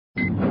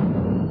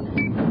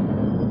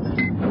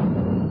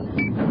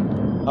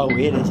Oh,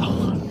 it is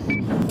hot.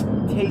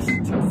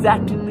 Tastes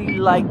exactly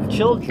like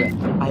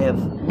children. I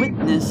have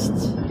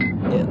witnessed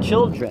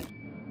children.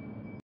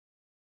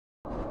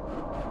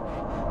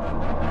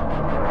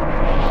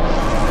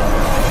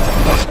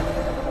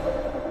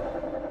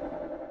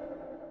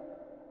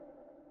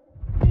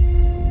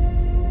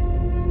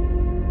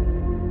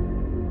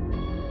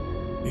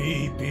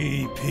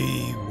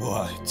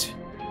 Pppwhat?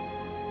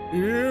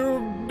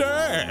 You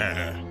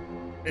dare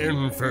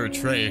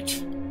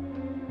infiltrate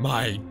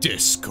my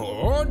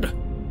Discord?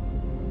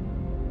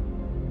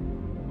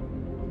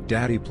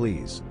 Daddy,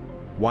 please.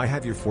 Why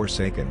have you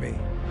forsaken me?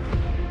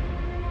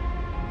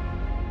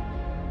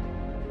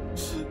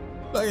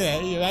 Look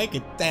at you like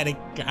a pathetic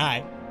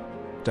guy.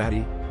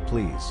 Daddy,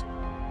 please.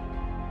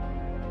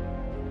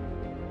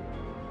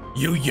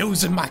 You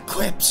using my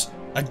clips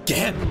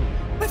again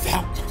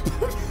without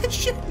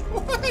permission?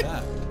 What?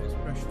 Yeah,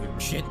 especially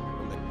shit.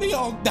 The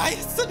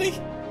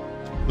audacity!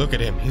 Look at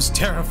him, he's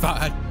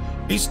terrified.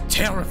 He's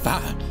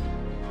terrified.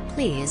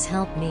 Please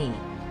help me.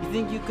 You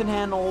think you can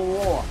handle a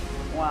war?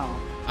 Wow.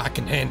 I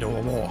can handle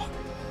a war.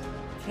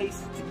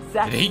 Tastes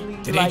exactly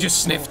Did he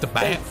just sniff the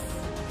bat?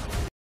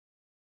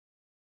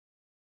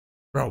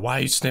 Bro, why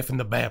are you sniffing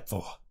the bat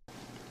for?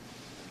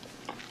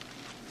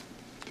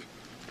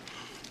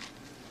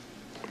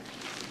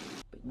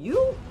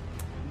 You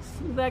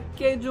see that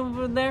cage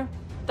over there?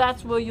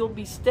 That's where you'll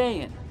be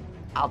staying.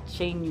 I'll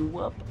chain you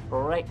up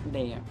right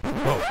there.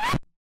 Whoa.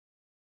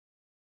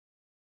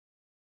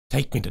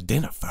 Take me to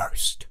dinner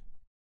first.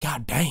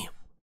 God damn.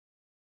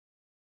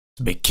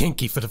 It's a bit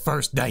kinky for the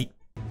first date.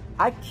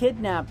 I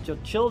kidnapped your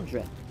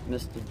children,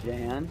 Mr.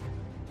 Jan.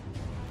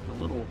 A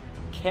little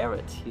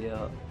carrot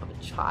here of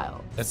a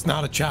child. That's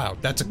not a child,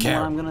 that's a You know what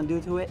carrot. I'm gonna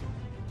do to it?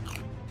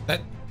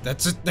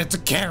 That's a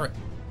carrot.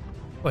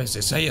 What is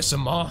this,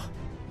 ASMR?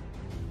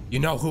 You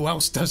know who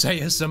else does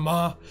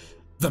ASMR?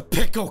 The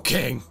Pickle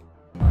King.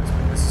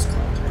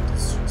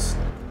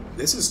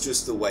 This is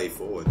just the way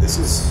forward. This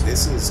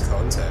is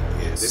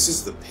content here. This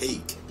is the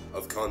peak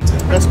of content.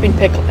 That's been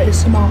Pickle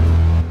ASMR.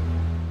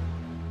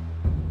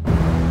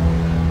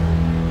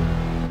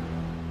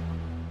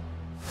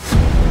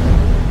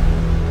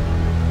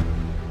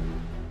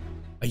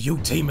 Are you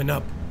teaming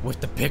up with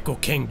the Pickle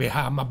King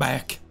behind my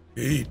back?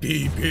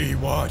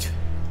 Pppwhat?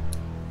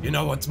 You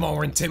know what's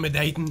more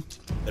intimidating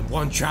than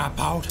one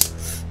tripod?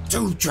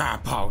 Two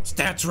tripods,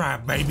 that's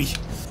right, baby.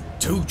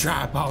 Two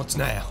tripods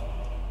now.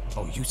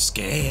 Oh, you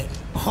scared?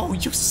 Oh,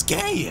 you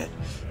scared?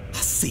 I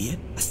see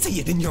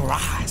it in your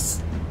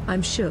eyes.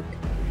 I'm shook.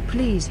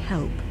 Please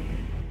help.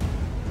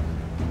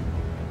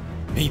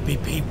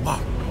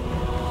 Pppwhat?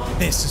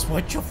 This is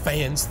what your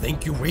fans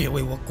think you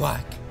really look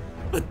like.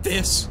 But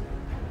this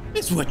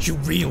is what you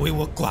really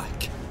look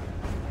like.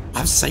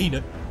 I've seen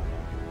it.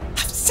 I've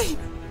seen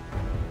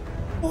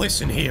it.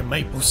 Listen here,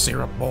 maple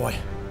syrup boy.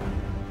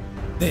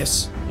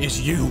 This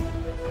is you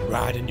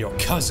riding your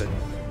cousin,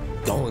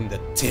 going to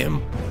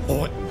Tim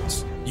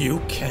Hortons. You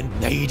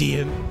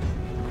Canadian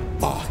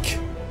fuck.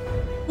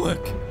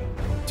 Look,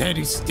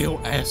 Teddy's still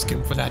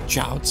asking for that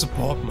child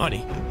support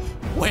money.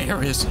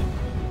 Where is it?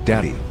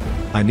 Daddy,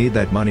 I need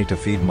that money to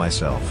feed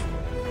myself.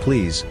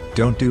 Please,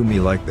 don't do me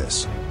like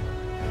this.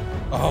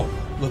 Oh,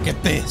 look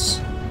at this.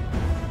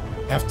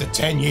 After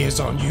 10 years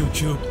on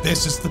YouTube,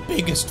 this is the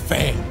biggest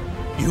fan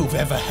you've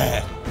ever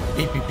had.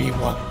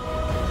 Pppwhat?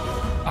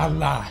 I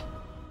lie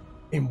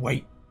and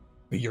wait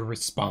for your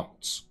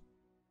response.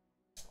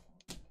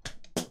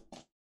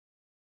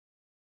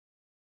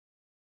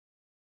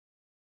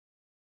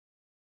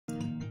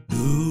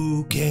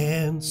 Who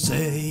can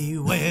say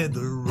where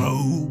the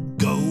road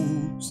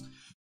goes,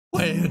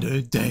 where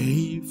the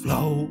day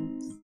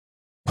flows?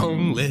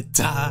 Only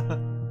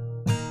time